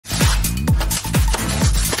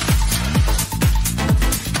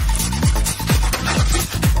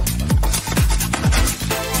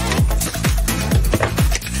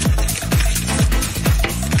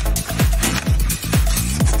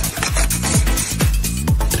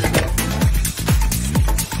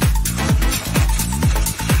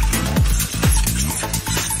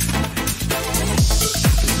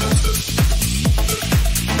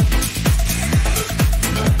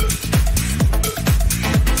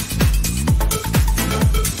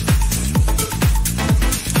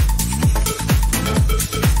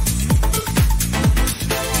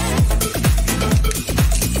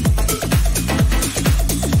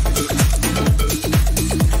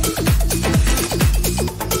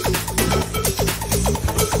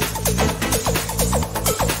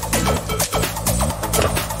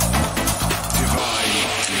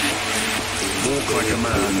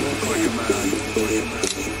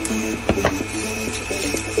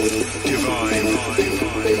Divine,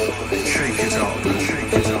 shake it up,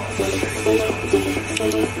 shake it up.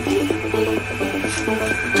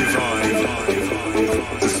 Divine,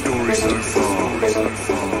 the story so far.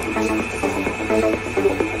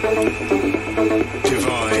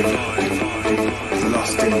 Divine,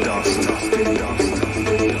 lust in dust, dust in dust.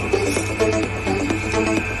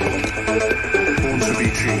 Born to be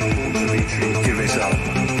cheap, give it up,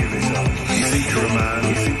 give it up. You think you're a man,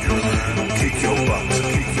 kick your butt,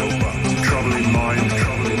 trouble in mind,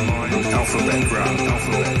 alphabet rap,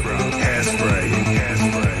 hairspray,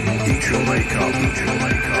 eat your makeup,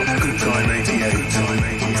 good time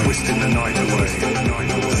 88, twisting the night away,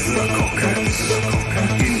 the coquettes,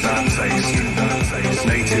 in bad taste,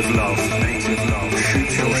 native love,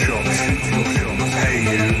 shoot your shot, hey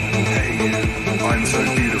you, I'm so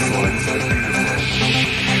beautiful,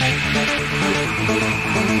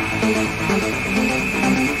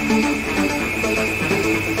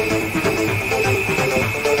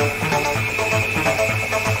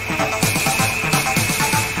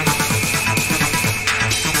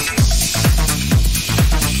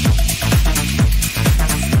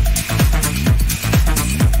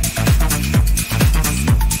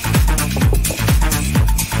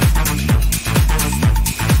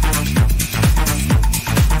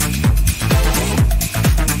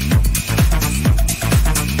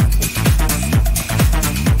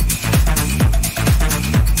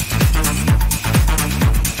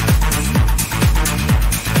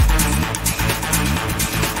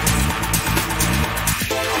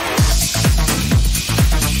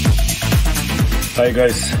 Hi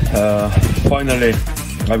guys, finally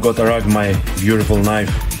I've got arrived my beautiful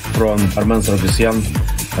knife from Armen Sargsyan,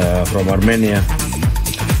 from Armenia.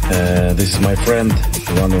 This is my friend,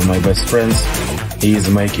 one of my best friends. He is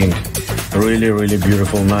making really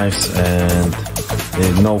beautiful knives, and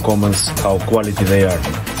no comments how quality they are.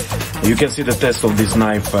 You can see the test of this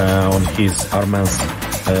knife on his Armen's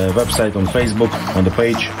website, on Facebook, on the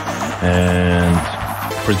page, and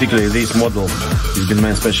particularly this model has been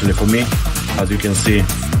made specially for me. As you can see,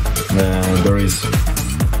 there is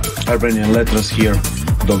Armenian letters here,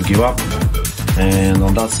 don't give up, and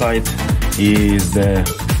on that side is the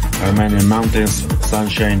Armenian mountains,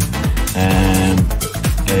 sunshine, and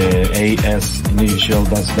AS initial,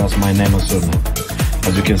 that's my name and surname.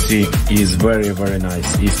 As you can see, it's very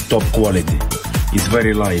nice, it's top quality, it's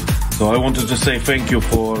very light. So I wanted to say thank you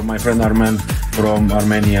for my friend Armen from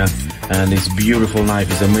Armenia, and this beautiful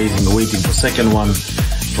knife is amazing. Waiting for second one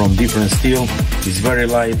from different steel. It's very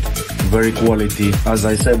light, very quality. As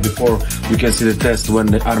I said before, you can see the test when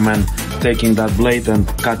the Armen taking that blade and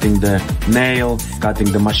cutting the nail,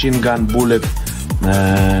 cutting the machine gun bullet,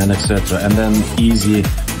 and etc. And then easy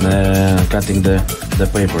cutting the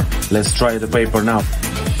paper. Let's try the paper now.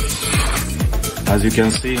 As you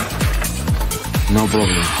can see, no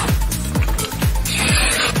problem.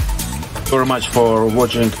 Thank you very much for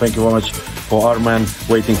watching. Thank you very much for Armen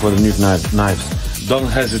waiting for the new knives. Don't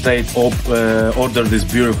hesitate, order these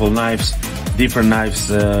beautiful knives. Different knives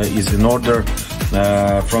is in order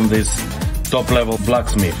from this top level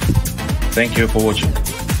blacksmith. Thank you for watching.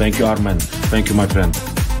 Thank you Armen. Thank you my friend.